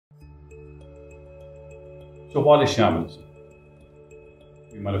So what is shamanism?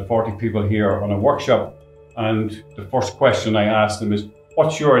 We might have 40 people here on a workshop, and the first question I ask them is,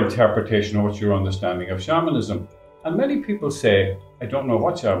 what's your interpretation or what's your understanding of shamanism? And many people say, I don't know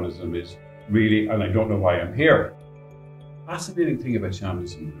what shamanism is really, and I don't know why I'm here. The fascinating thing about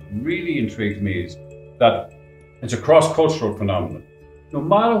shamanism that really intrigued me is that it's a cross-cultural phenomenon. No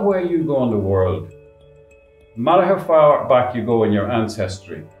matter where you go in the world, no matter how far back you go in your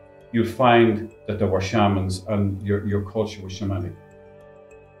ancestry, you'll find that there were shamans and your culture was shamanic.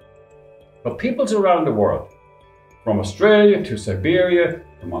 But peoples around the world, from Australia to Siberia,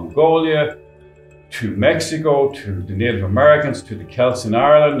 to Mongolia, to Mexico, to the Native Americans, to the Celts in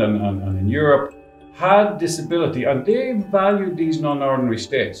Ireland and in Europe, had this ability, and they valued these non-ordinary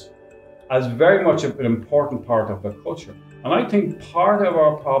states as very much an important part of their culture. And I think part of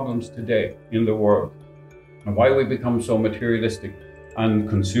our problems today in the world, and why we become so materialistic and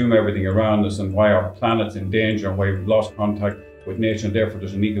consume everything around us, and why our planet's in danger, and why we've lost contact with nature, and therefore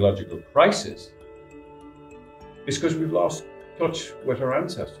there's an ecological crisis, is because we've lost touch with our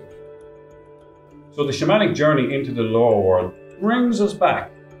ancestors. So the shamanic journey into the lower world brings us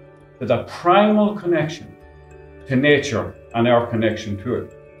back to that primal connection to nature and our connection to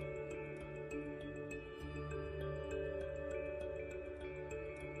it.